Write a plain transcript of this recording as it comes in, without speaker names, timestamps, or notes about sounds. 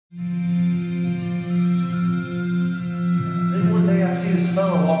see this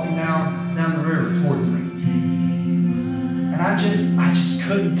fellow walking down the river towards me. And I just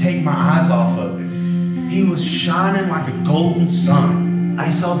couldn't take my eyes off of him. He was shining like a golden sun. I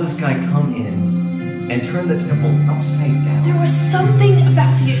saw this guy come in and turn the temple upside down. There was something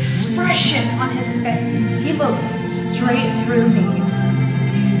about the expression on his face. He looked straight through me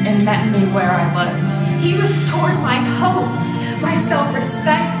and met me where I was. He restored my hope, my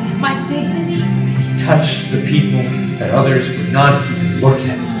self-respect, my dignity. He touched the people that others would not even look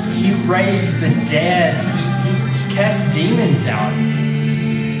at. He raised the dead. He cast demons out.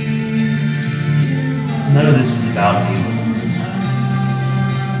 None of this was about me.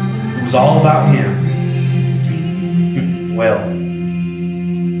 It was all about him. Well,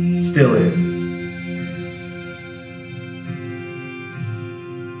 still is.